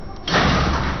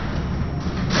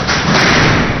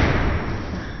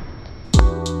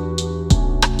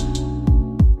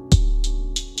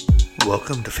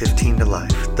Welcome to 15 to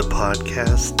Life, the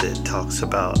podcast that talks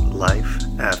about life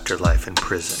after life in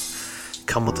prison.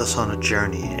 Come with us on a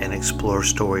journey and explore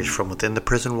stories from within the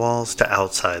prison walls to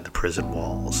outside the prison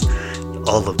walls.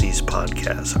 All of these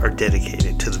podcasts are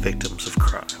dedicated to the victims of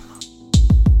crime.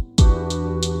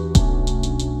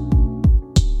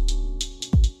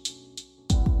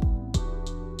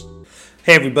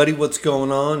 Hey everybody, what's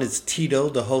going on? It's Tito,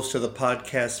 the host of the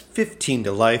podcast 15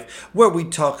 to Life, where we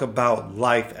talk about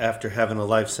life after having a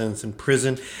life sentence in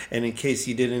prison. And in case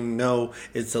you didn't know,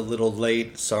 it's a little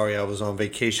late. Sorry, I was on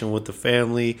vacation with the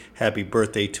family. Happy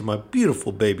birthday to my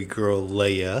beautiful baby girl,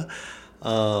 Leia.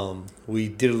 We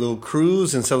did a little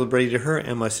cruise and celebrated her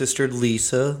and my sister,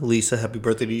 Lisa. Lisa, happy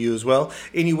birthday to you as well.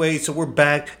 Anyway, so we're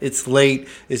back. It's late.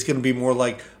 It's going to be more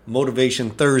like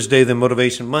Motivation Thursday than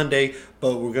Motivation Monday,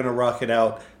 but we're going to rock it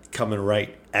out coming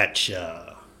right at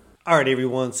ya. All right,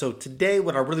 everyone. So today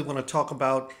what I really want to talk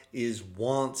about is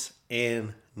wants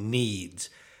and needs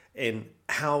and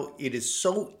how it is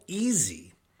so easy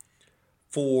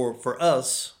for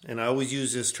us, and I always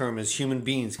use this term as human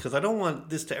beings because I don't want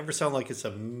this to ever sound like it's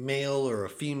a male or a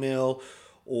female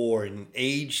or an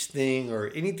age thing or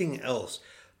anything else.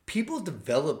 People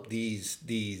develop these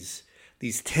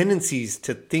tendencies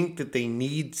to think that they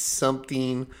need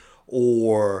something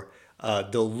or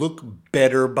they'll look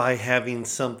better by having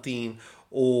something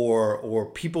or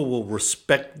people will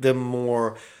respect them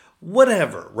more,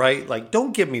 whatever, right? Like,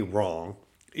 don't get me wrong.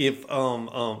 If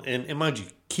and mind you,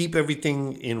 keep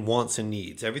everything in wants and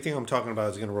needs. Everything I'm talking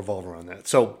about is going to revolve around that.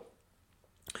 So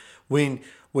when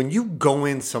you go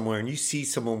in somewhere and you see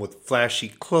someone with flashy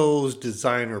clothes,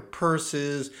 designer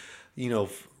purses,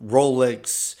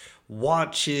 Rolex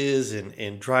watches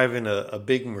and driving a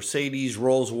big Mercedes,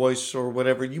 Rolls Royce or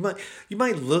whatever, you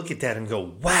might look at that and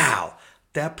go, wow,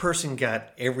 that person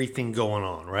got everything going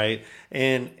on, right?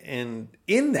 And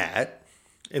in that,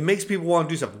 it makes people want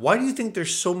to do stuff. Why do you think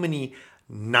there's so many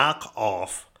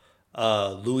knockoff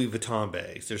Louis Vuitton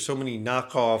bags? There's so many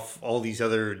knockoff, all these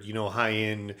other,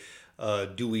 high-end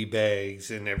Dewey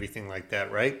bags and everything like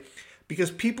that, right?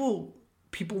 Because people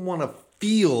want to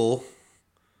feel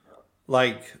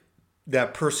like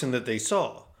that person that they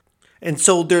saw. And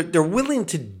so they're willing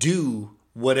to do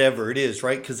whatever it is,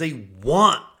 right? Because they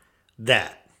want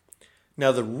that.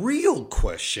 Now, the real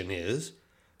question is,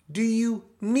 do you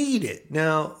need it?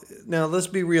 Now let's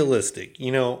be realistic.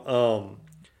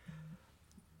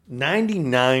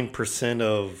 99%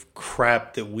 of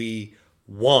crap that we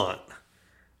want,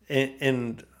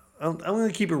 and I'm going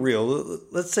to keep it real.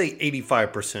 Let's say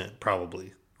 85%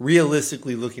 probably,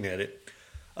 realistically looking at it,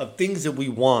 of things that we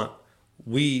want,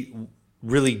 we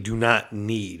really do not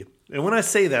need. And when I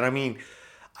say that, I mean,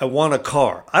 I want a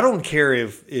car. I don't care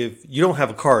if you don't have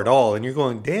a car at all and you're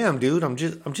going, damn, dude, I'm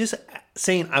just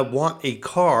saying I want a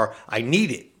car. I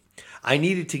need it. I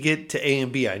need it to get to A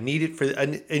and B. I need it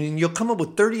and you'll come up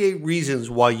with 38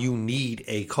 reasons why you need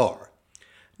a car.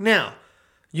 Now,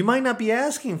 you might not be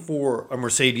asking for a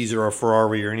Mercedes or a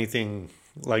Ferrari or anything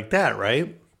like that,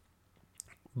 right?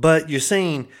 But you're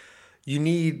saying you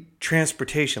need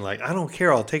transportation. Like, I don't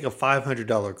care. I'll take a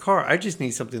 $500 car. I just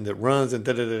need something that runs and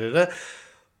da-da-da-da-da.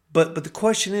 But the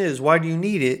question is, why do you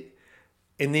need it?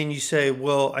 And then you say,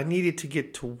 well, I need it to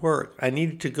get to work. I need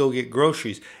it to go get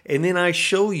groceries. And then I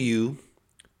show you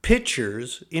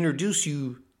pictures, introduce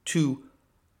you to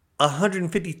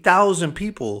 150,000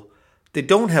 people that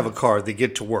don't have a car that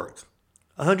get to work.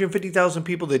 150,000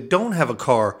 people that don't have a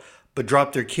car but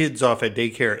drop their kids off at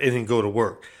daycare and then go to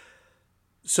work.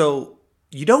 So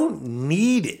you don't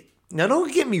need it. Now,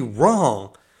 don't get me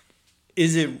wrong.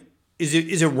 Is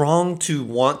it wrong to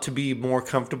want to be more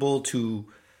comfortable, to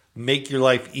make your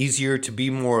life easier, to be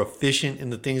more efficient in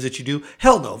the things that you do?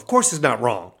 Hell no, of course it's not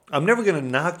wrong. I'm never going to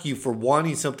knock you for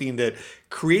wanting something that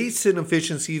creates an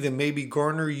efficiency that maybe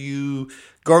garners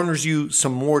you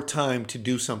some more time to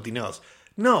do something else.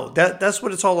 No, that's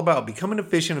what it's all about. Becoming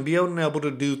efficient and being able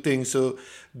to do things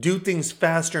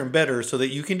faster and better so that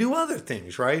you can do other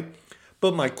things, right?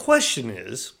 But my question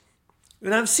is,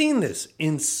 and I've seen this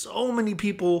in so many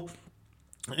people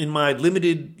in my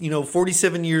limited,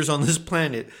 47 years on this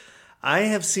planet, I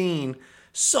have seen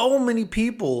so many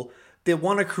people that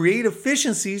want to create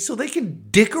efficiency so they can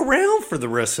dick around for the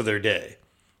rest of their day.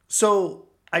 So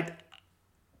I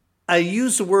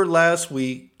used the word last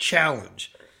week,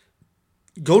 challenge.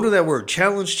 Go to that word,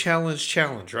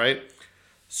 challenge, right?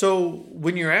 So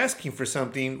when you're asking for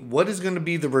something, what is going to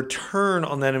be the return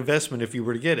on that investment if you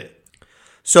were to get it?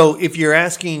 So if you're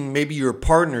asking maybe your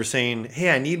partner saying,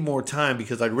 hey, I need more time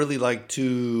because I'd really like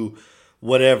to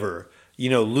whatever,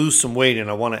 lose some weight and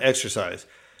I want to exercise.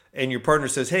 and your partner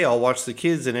says, hey, I'll watch the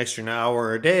kids an extra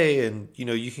hour a day and,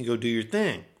 you can go do your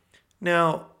thing.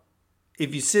 Now,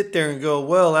 if you sit there and go,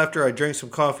 well, after I drank some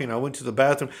coffee and I went to the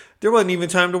bathroom, there wasn't even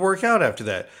time to work out after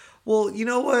that. Well, you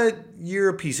know what? You're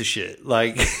a piece of shit.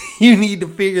 Like, you need to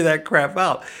figure that crap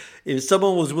out. If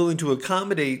someone was willing to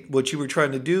accommodate what you were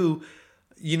trying to do,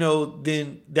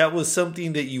 then that was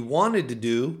something that you wanted to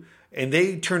do, and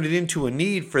they turned it into a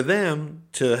need for them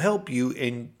to help you,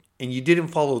 and you didn't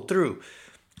follow through.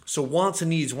 So wants and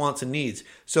needs.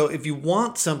 So if you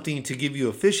want something to give you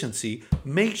efficiency,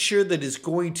 make sure that it's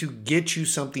going to get you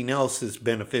something else that's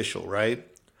beneficial, right?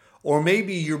 Or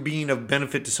maybe you're being of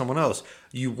benefit to someone else.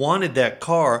 You wanted that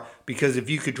car because if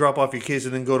you could drop off your kids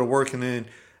and then go to work and then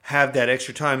have that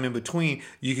extra time in between,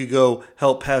 you could go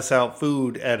help pass out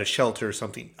food at a shelter or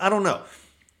something. I don't know.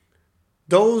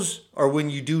 Those are when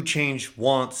you do change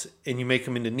wants and you make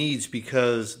them into needs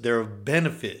because they're of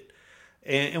benefit.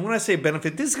 And when I say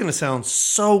benefit, this is going to sound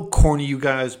so corny, you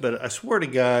guys, but I swear to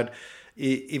God,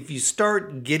 if you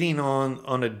start getting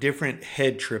on a different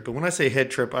head trip, and when I say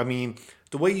head trip, I mean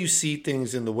the way you see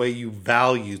things and the way you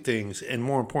value things, and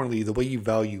more importantly, the way you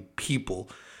value people,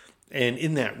 and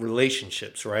in that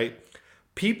relationships, right?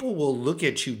 People will look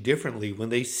at you differently when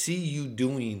they see you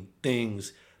doing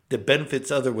things that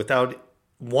benefits other without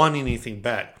wanting anything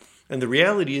back. And the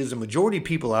reality is the majority of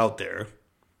people out there,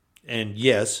 and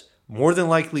yes, more than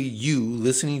likely you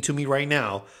listening to me right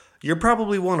now, you're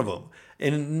probably one of them.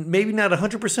 And maybe not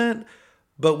 100%,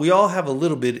 but we all have a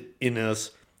little bit in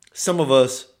us. Some of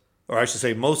us, or I should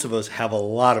say most of us, have a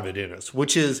lot of it in us,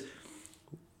 which is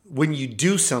when you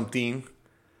do something,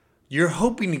 you're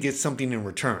hoping to get something in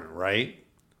return, right?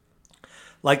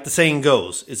 Like the saying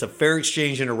goes, it's a fair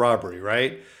exchange in a robbery,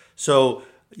 right? So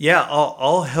yeah,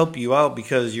 I'll help you out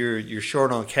because you're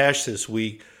short on cash this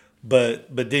week, but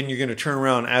then you're going to turn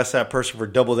around and ask that person for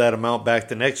double that amount back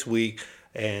the next week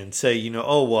and say,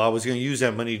 oh, well, I was going to use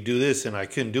that money to do this and I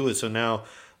couldn't do it. So now,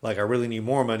 like, I really need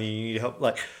more money. You need help.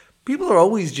 Like, people are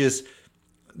always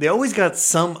they always got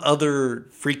some other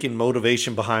freaking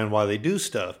motivation behind why they do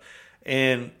stuff.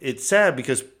 And it's sad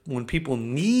because when people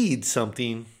need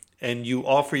something and you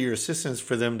offer your assistance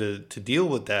for them to deal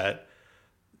with that,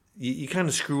 you kind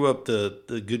of screw up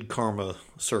the good karma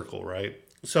circle, right?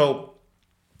 So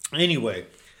anyway,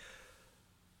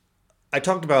 I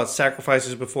talked about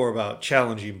sacrifices before, about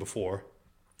challenging before.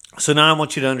 So now I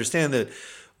want you to understand that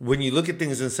when you look at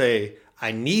things and say,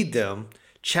 I need them,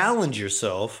 challenge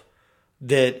yourself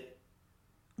that,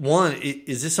 one,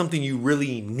 is this something you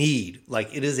really need?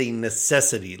 Like, it is a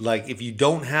necessity. Like, if you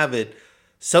don't have it,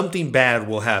 something bad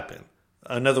will happen.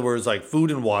 In other words, like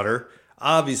food and water,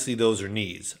 obviously those are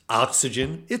needs.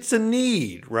 Oxygen, it's a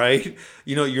need, right?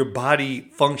 Your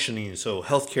body functioning, so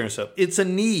healthcare and stuff, it's a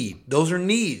need. Those are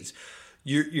needs.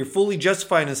 You're fully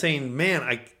justified in saying,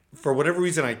 man, for whatever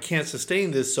reason, I can't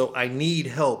sustain this, so I need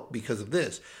help because of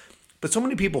this. But so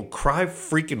many people cry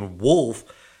freaking wolf,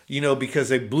 because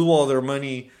they blew all their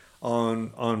money on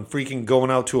freaking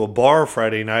going out to a bar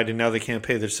Friday night and now they can't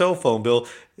pay their cell phone bill.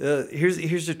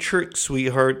 Here's the trick,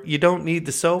 sweetheart. You don't need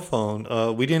the cell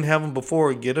phone. We didn't have them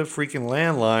before. Get a freaking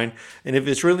landline. And if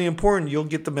it's really important, you'll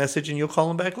get the message and you'll call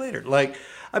them back later. Like,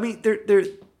 I mean, there's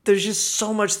just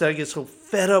so much that I get so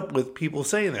fed up with people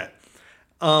saying that.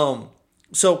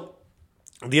 So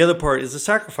the other part is the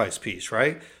sacrifice piece,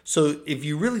 right? So if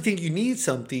you really think you need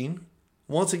something,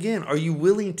 once again, are you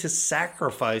willing to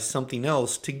sacrifice something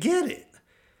else to get it?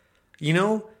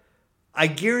 I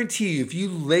guarantee you, if you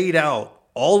laid out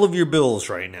all of your bills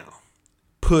right now,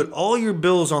 put all your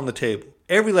bills on the table,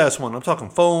 every last one. I'm talking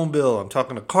phone bill, I'm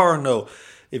talking a car note.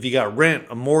 If you got rent,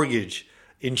 a mortgage,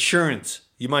 insurance,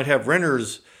 you might have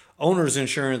owner's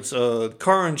insurance,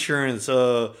 car insurance,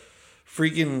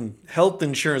 freaking health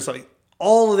insurance, like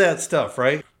all of that stuff,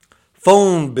 right?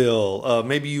 Phone bill,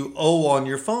 maybe you owe on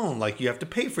your phone, like you have to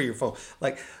pay for your phone.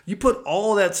 Like, you put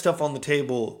all that stuff on the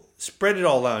table, spread it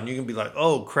all out, and you can be like,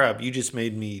 oh crap, you just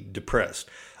made me depressed.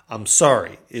 I'm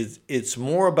sorry. It's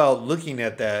more about looking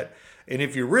at that. And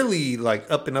if you're really like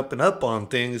up and up and up on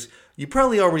things, you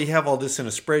probably already have all this in a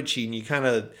spreadsheet and you kind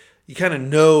of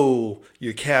know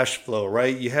your cash flow,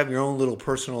 right? You have your own little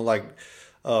personal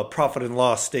profit and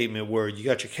loss statement where you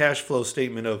got your cash flow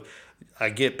statement of, I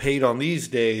get paid on these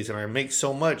days and I make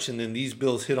so much and then these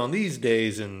bills hit on these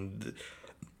days and,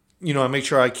 I make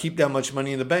sure I keep that much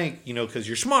money in the bank, because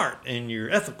you're smart and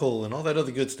you're ethical and all that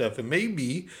other good stuff. And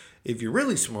maybe if you're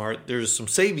really smart, there's some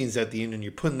savings at the end and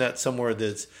you're putting that somewhere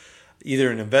that's either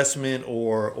an investment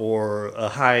or a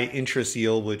high interest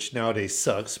yield, which nowadays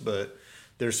sucks, but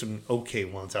there's some okay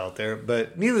ones out there.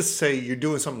 But needless to say, you're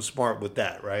doing something smart with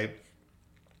that, right?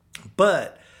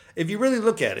 But if you really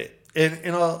look at it,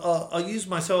 and I'll use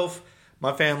my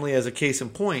family as a case in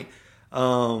point.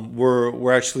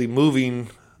 We're actually moving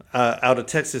out of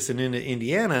Texas and into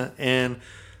Indiana, and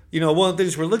one of the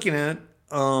things we're looking at,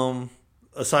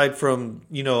 aside from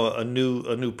a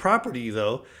new property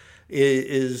though,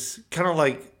 is kind of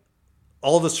like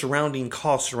all the surrounding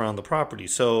costs around the property.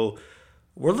 So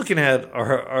we're looking at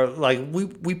our like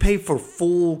we pay for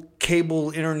full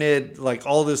cable internet, like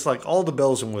all this, like all the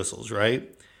bells and whistles, right?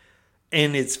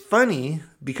 And it's funny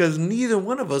because neither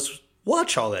one of us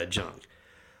watch all that junk.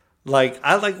 Like,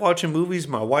 I like watching movies.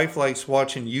 My wife likes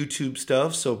watching YouTube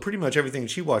stuff. So pretty much everything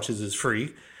she watches is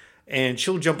free. And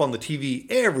she'll jump on the TV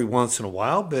every once in a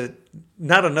while, but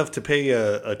not enough to pay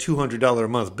a $200 a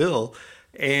month bill.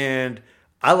 And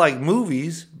I like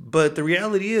movies, but the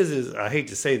reality is I hate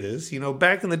to say this,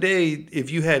 back in the day, if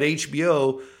you had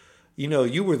HBO,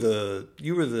 you were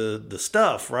the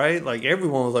stuff, right? Like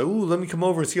everyone was like, ooh, let me come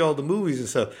over and see all the movies and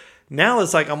stuff. Now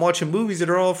it's like I'm watching movies that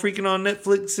are all freaking on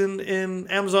Netflix and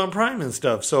Amazon Prime and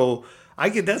stuff. So I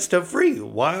get that stuff free.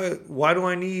 Why do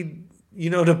I need,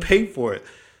 to pay for it?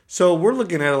 So we're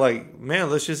looking at it like, man,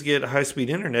 let's just get high-speed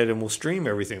internet and we'll stream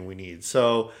everything we need.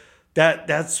 So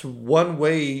that's one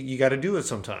way you got to do it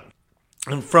sometimes.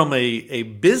 And from a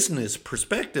business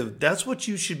perspective, that's what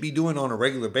you should be doing on a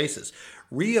regular basis.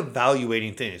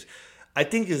 Reevaluating things. I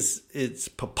think it's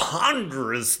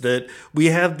preposterous that we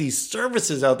have these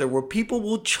services out there where people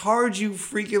will charge you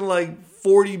freaking like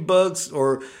 $40,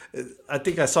 or I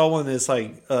think I saw one that's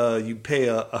like you pay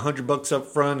 $100 up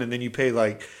front and then you pay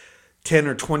like $10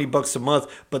 or $20 a month,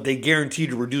 but they guarantee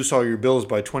to reduce all your bills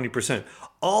by 20%.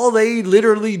 All they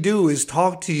literally do is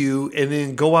talk to you and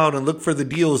then go out and look for the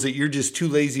deals that you're just too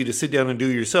lazy to sit down and do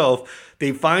yourself.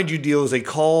 They find you deals, they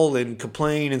call and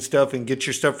complain and stuff and get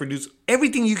your stuff reduced.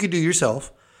 Everything you could do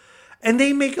yourself. And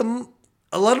they make a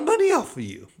lot of money off of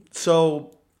you.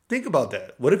 So think about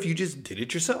that. What if you just did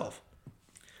it yourself?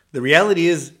 The reality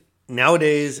is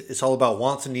nowadays it's all about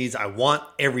wants and needs. I want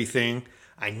everything.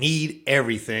 I need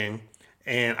everything.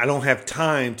 And I don't have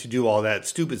time to do all that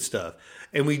stupid stuff.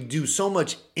 And we do so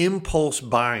much impulse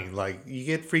buying. Like you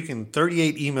get freaking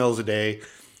 38 emails a day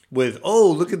with,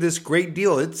 oh, look at this great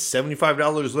deal. It's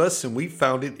 $75 less than we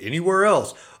found it anywhere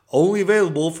else. Only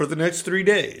available for the next 3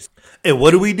 days. And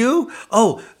what do?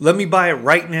 Oh, let me buy it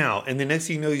right now. And the next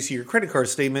thing you know, you see your credit card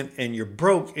statement and you're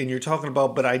broke and you're talking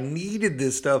about, but I needed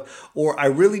this stuff, or I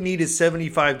really needed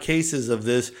 75 cases of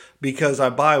this because I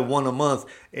buy one a month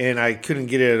and I couldn't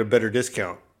get it at a better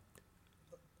discount.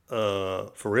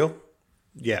 For real?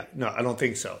 Yeah, no, I don't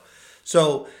think so.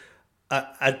 So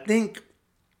I think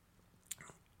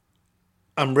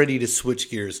I'm ready to switch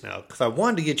gears now because I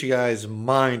wanted to get you guys'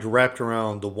 mind wrapped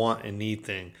around the want and need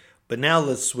thing. But now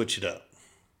let's switch it up.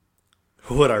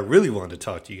 What I really wanted to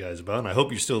talk to you guys about, and I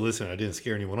hope you're still listening, I didn't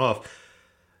scare anyone off.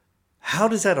 How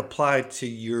does that apply to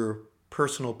your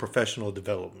personal professional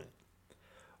development?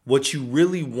 What you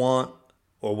really want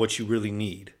or what you really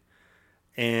need?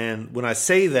 And when I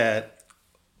say that,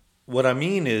 what I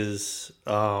mean is,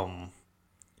 are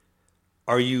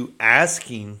you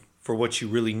asking for what you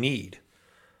really need?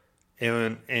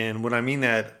 And when I mean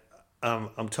that,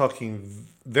 I'm talking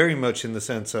very much in the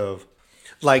sense of,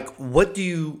 like, what do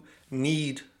you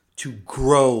need to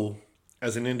grow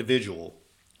as an individual?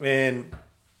 And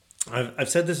I've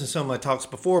said this in some of my talks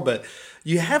before, but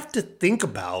you have to think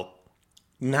about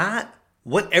not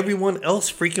what everyone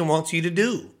else freaking wants you to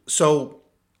do. So,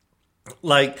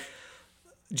 like,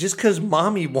 just because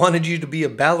mommy wanted you to be a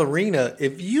ballerina,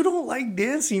 if you don't like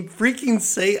dancing, freaking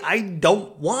say, I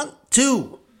don't want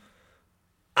to.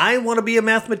 I want to be a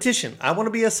mathematician. I want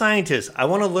to be a scientist. I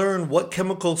want to learn what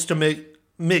chemicals to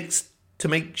mix to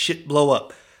make shit blow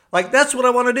up. Like, that's what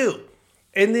I want to do.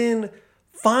 And then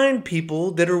find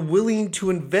people that are willing to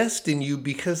invest in you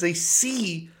because they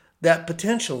see that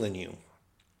potential in you.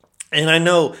 And I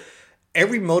know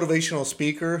every motivational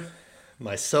speaker,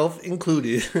 myself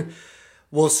included,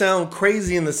 will sound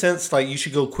crazy in the sense like you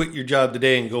should go quit your job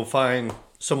today and go find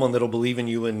someone that'll believe in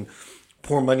you and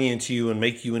pour money into you and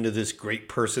make you into this great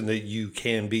person that you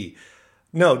can be.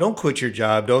 No, don't quit your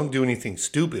job. Don't do anything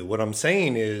stupid. What I'm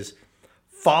saying is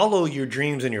follow your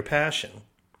dreams and your passion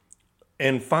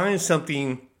and find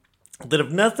something that,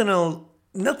 if nothing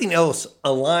else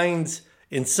aligns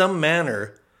in some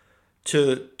manner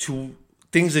to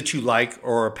things that you like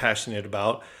or are passionate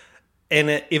about.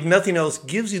 And if nothing else,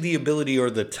 gives you the ability or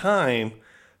the time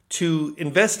to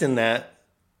invest in that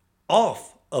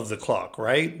off of the clock,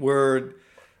 right? Where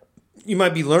you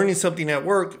might be learning something at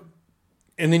work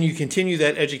and then you continue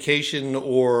that education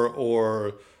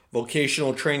or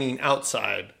vocational training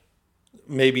outside,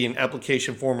 maybe in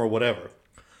application form or whatever.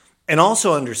 And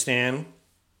also understand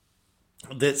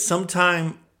that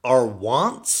sometimes our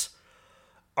wants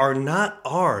are not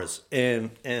ours. And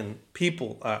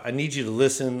people, I need you to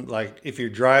listen. Like if you're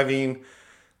driving,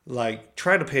 like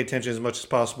try to pay attention as much as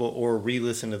possible or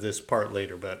re-listen to this part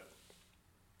later. But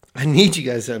I need you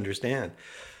guys to understand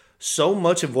so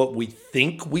much of what we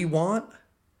think we want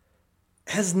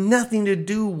has nothing to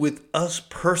do with us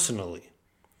personally.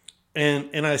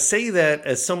 And I say that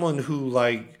as someone who,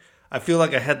 like, I feel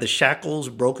like I had the shackles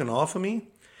broken off of me.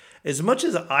 As much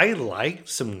as I like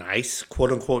some nice,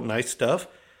 quote unquote, nice stuff,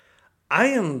 I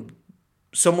am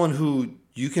someone who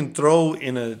you can throw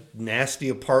in a nasty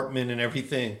apartment and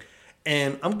everything,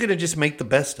 and I'm going to just make the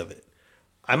best of it.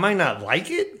 I might not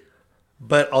like it,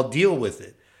 but I'll deal with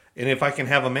it. And if I can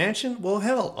have a mansion, well,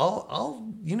 hell, I'll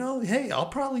hey, I'll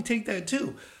probably take that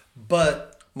too.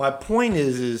 But my point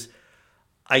is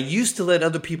I used to let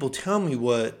other people tell me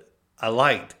what I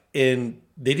liked, and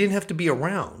they didn't have to be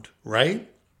around, right?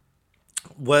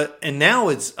 And now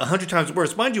it's 100 times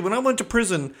worse. Mind you, when I went to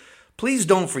prison, please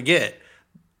don't forget,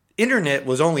 internet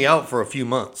was only out for a few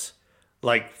months,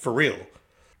 like for real.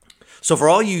 So for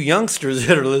all you youngsters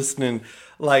that are listening,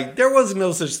 like there was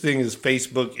no such thing as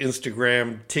Facebook,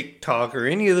 Instagram, TikTok, or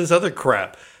any of this other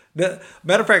crap. Matter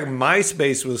of fact,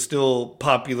 MySpace was still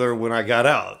popular when I got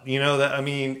out. You know that, I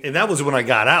mean, and that was when I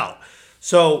got out.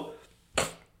 So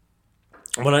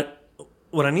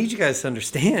what I need you guys to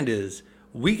understand is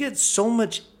we get so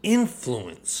much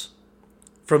influence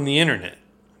from the internet,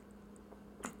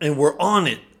 and we're on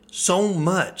it so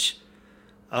much.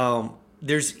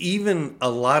 There's even a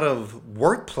lot of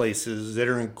workplaces that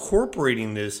are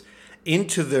incorporating this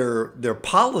into their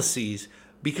policies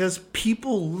because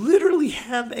people literally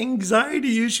have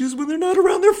anxiety issues when they're not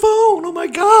around their phone. Oh my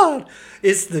God.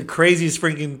 It's the craziest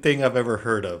freaking thing I've ever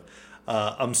heard of.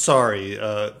 I'm sorry.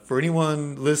 For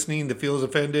anyone listening that feels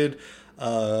offended,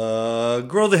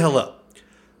 grow the hell up.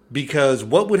 Because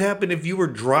what would happen if you were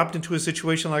dropped into a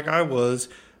situation like I was?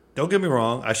 Don't get me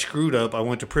wrong. I screwed up. I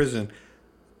went to prison.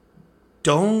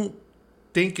 Don't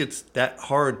think it's that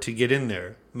hard to get in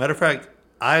there. Matter of fact,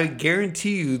 I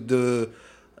guarantee you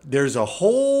there's a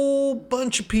whole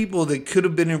bunch of people that could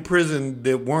have been in prison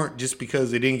that weren't just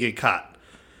because they didn't get caught.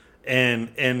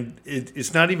 And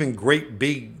it's not even great,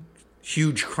 big,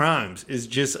 huge crimes. It's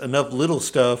just enough little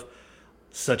stuff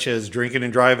such as drinking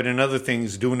and driving and other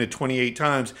things, doing it 28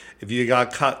 times. If you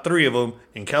got caught 3 of them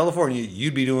in California,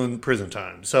 you'd be doing prison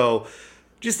time. So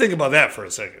just think about that for a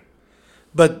second.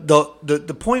 But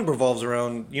the point revolves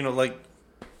around,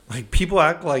 like people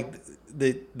act like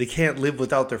they can't live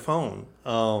without their phone.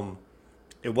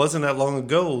 It wasn't that long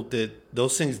ago that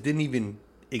those things didn't even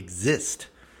exist.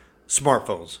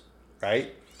 Smartphones,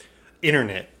 right?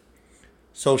 Internet,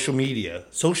 social media.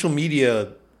 Social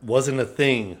media wasn't a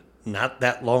thing not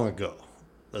that long ago.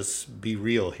 Let's be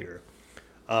real here.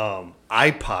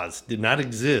 iPods did not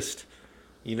exist,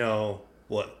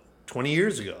 20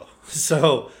 years ago.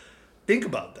 So think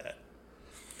about that.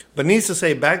 But needs to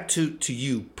say, back to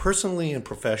you personally and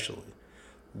professionally,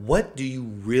 what do you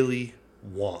really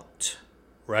want,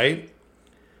 right?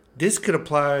 This could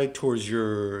apply towards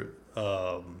your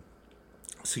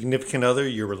significant other,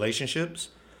 your relationships,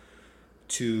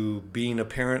 to being a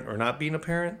parent or not being a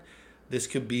parent. This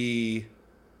could be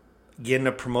getting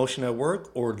a promotion at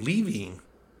work or leaving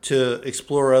to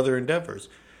explore other endeavors.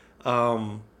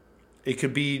 It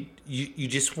could be you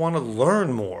just want to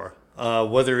learn more.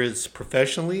 Whether it's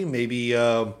professionally, maybe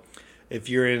if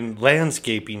you're in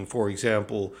landscaping, for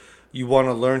example, you want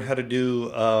to learn how to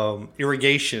do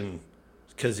irrigation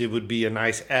because it would be a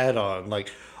nice add-on. Like,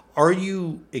 are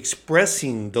you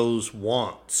expressing those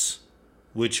wants,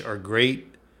 which are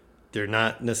great? They're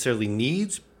not necessarily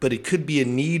needs, but it could be a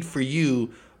need for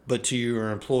you, but to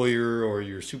your employer or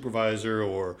your supervisor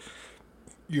or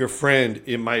your friend,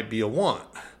 it might be a want.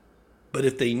 But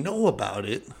if they know about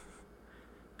it,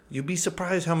 you'd be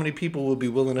surprised how many people will be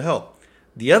willing to help.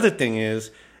 The other thing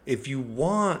is, if you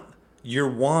want your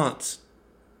wants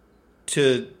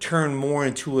to turn more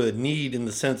into a need in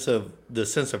the sense of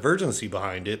urgency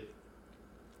behind it,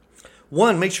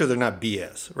 one, make sure they're not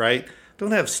BS, right?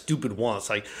 Don't have stupid wants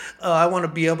like, I want to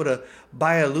be able to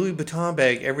buy a Louis Vuitton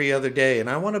bag every other day, and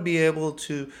I want to be able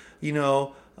to,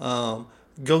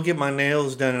 go get my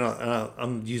nails done.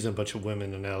 I'm using a bunch of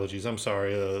women analogies. I'm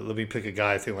sorry. Let me pick a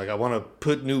guy thing. Like, I want to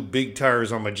put new big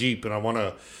tires on my Jeep, and I want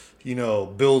to,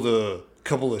 build a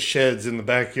couple of sheds in the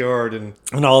backyard and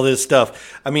all this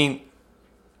stuff. I mean,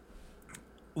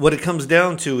 what it comes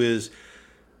down to is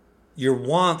your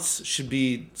wants should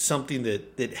be something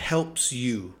that helps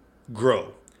you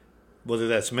grow, whether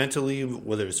that's mentally,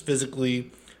 whether it's physically,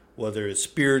 whether it's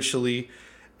spiritually.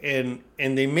 and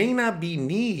they may not be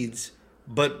needs,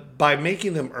 but by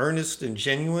making them earnest and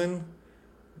genuine,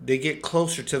 they get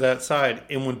closer to that side.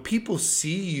 And when people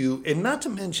see you, and not to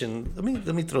mention,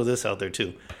 let me throw this out there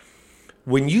too.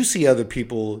 When you see other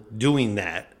people doing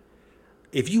that,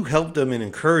 if you help them and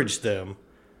encourage them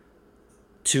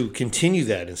to continue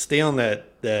that and stay on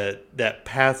that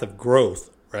path of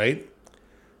growth, right?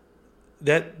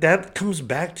 That comes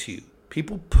back to you.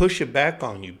 People push it back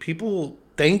on you. People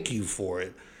thank you for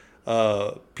it.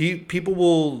 People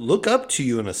will look up to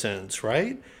you in a sense,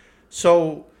 right?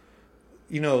 So,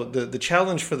 the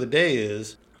challenge for the day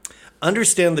is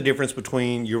understand the difference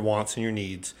between your wants and your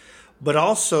needs, but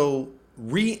also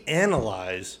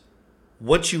reanalyze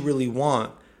what you really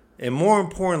want. And more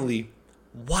importantly,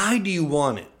 why do you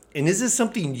want it? And is this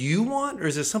something you want, or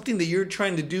is it something that you're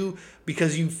trying to do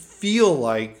because you feel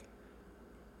like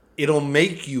it'll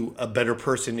make you a better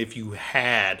person if you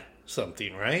had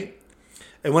something, right?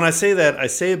 And when I say that, I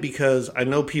say it because I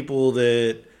know people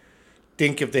that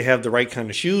think if they have the right kind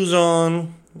of shoes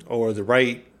on, or the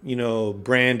right,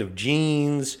 brand of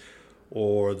jeans,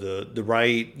 or the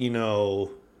right,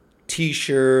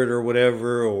 t-shirt or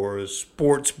whatever, or a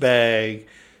sports bag,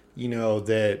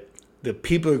 that the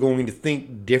people are going to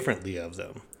think differently of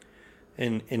them.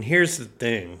 And here's the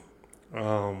thing.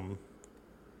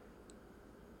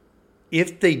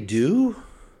 If they do,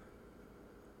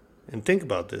 and think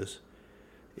about this,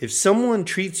 if someone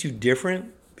treats you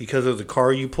different because of the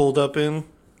car you pulled up in,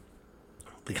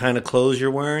 the kind of clothes you're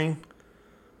wearing,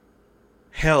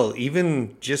 hell,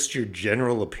 even just your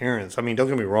general appearance. I mean, don't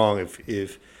get me wrong,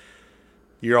 if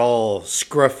you're all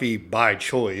scruffy by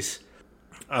choice,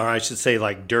 or I should say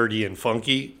like dirty and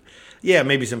funky, yeah,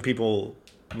 maybe some people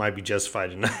might be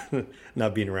justified in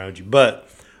not being around you. But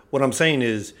what I'm saying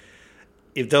is,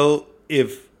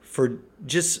 if for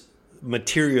just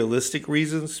materialistic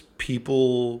reasons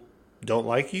people don't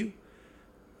like you,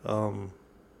 are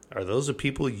those the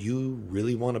people you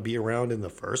really want to be around in the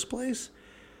first place?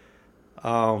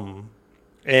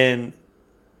 And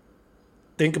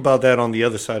think about that on the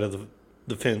other side of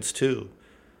the fence too.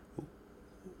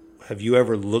 Have you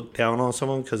ever looked down on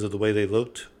someone because of the way they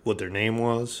looked, what their name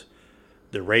was,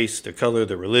 their race, their color,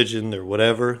 their religion, their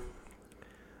whatever?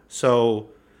 So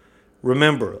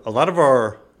remember, a lot of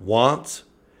our wants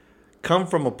come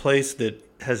from a place that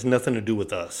has nothing to do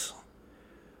with us.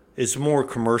 It's more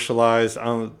commercialized.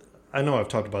 I know I've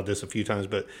talked about this a few times,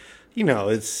 but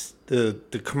it's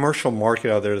the commercial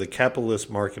market out there, the capitalist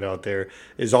market out there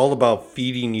is all about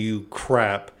feeding you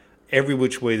crap every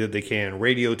which way that they can.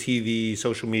 Radio, TV,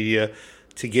 social media,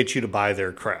 to get you to buy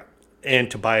their crap and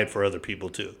to buy it for other people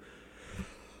too.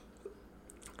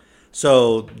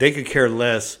 So they could care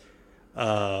less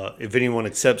if anyone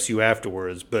accepts you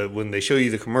afterwards. But when they show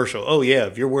you the commercial, oh yeah,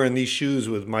 if you're wearing these shoes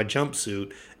with my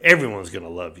jumpsuit, everyone's going to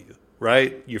love you,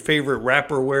 right? Your favorite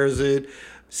rapper wears it,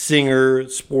 singer,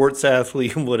 sports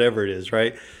athlete, whatever it is,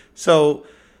 right? So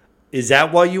is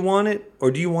that why you want it? Or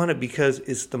do you want it because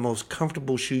it's the most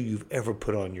comfortable shoe you've ever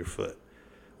put on your foot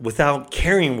without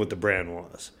caring what the brand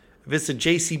was? If it's a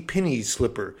JCPenney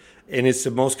slipper and it's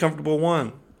the most comfortable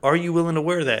one, are you willing to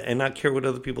wear that and not care what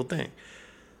other people think?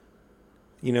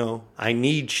 I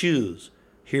need shoes.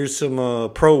 Here's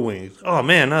some Pro Wings. Oh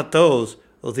man, not those.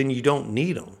 Well, then you don't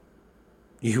need them.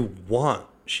 You want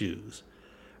shoes,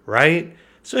 right?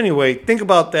 So anyway, think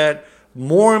about that.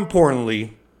 More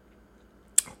importantly,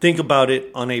 think about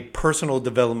it on a personal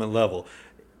development level,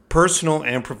 personal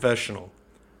and professional.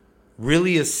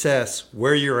 Really assess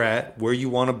where you're at, where you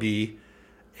want to be,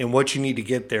 and what you need to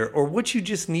get there, or what you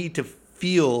just need to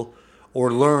feel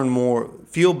or learn more,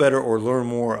 feel better or learn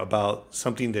more about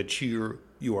something that you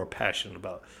are passionate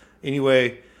about.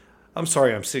 Anyway, I'm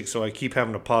sorry I'm sick, so I keep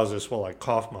having to pause this while I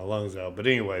cough my lungs out. But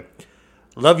anyway,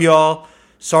 love y'all.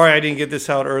 Sorry I didn't get this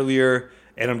out earlier,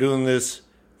 and I'm doing this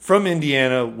from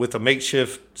Indiana with a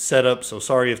makeshift setup, so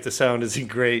sorry if the sound isn't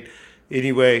great.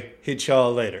 Anyway, hit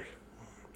y'all later.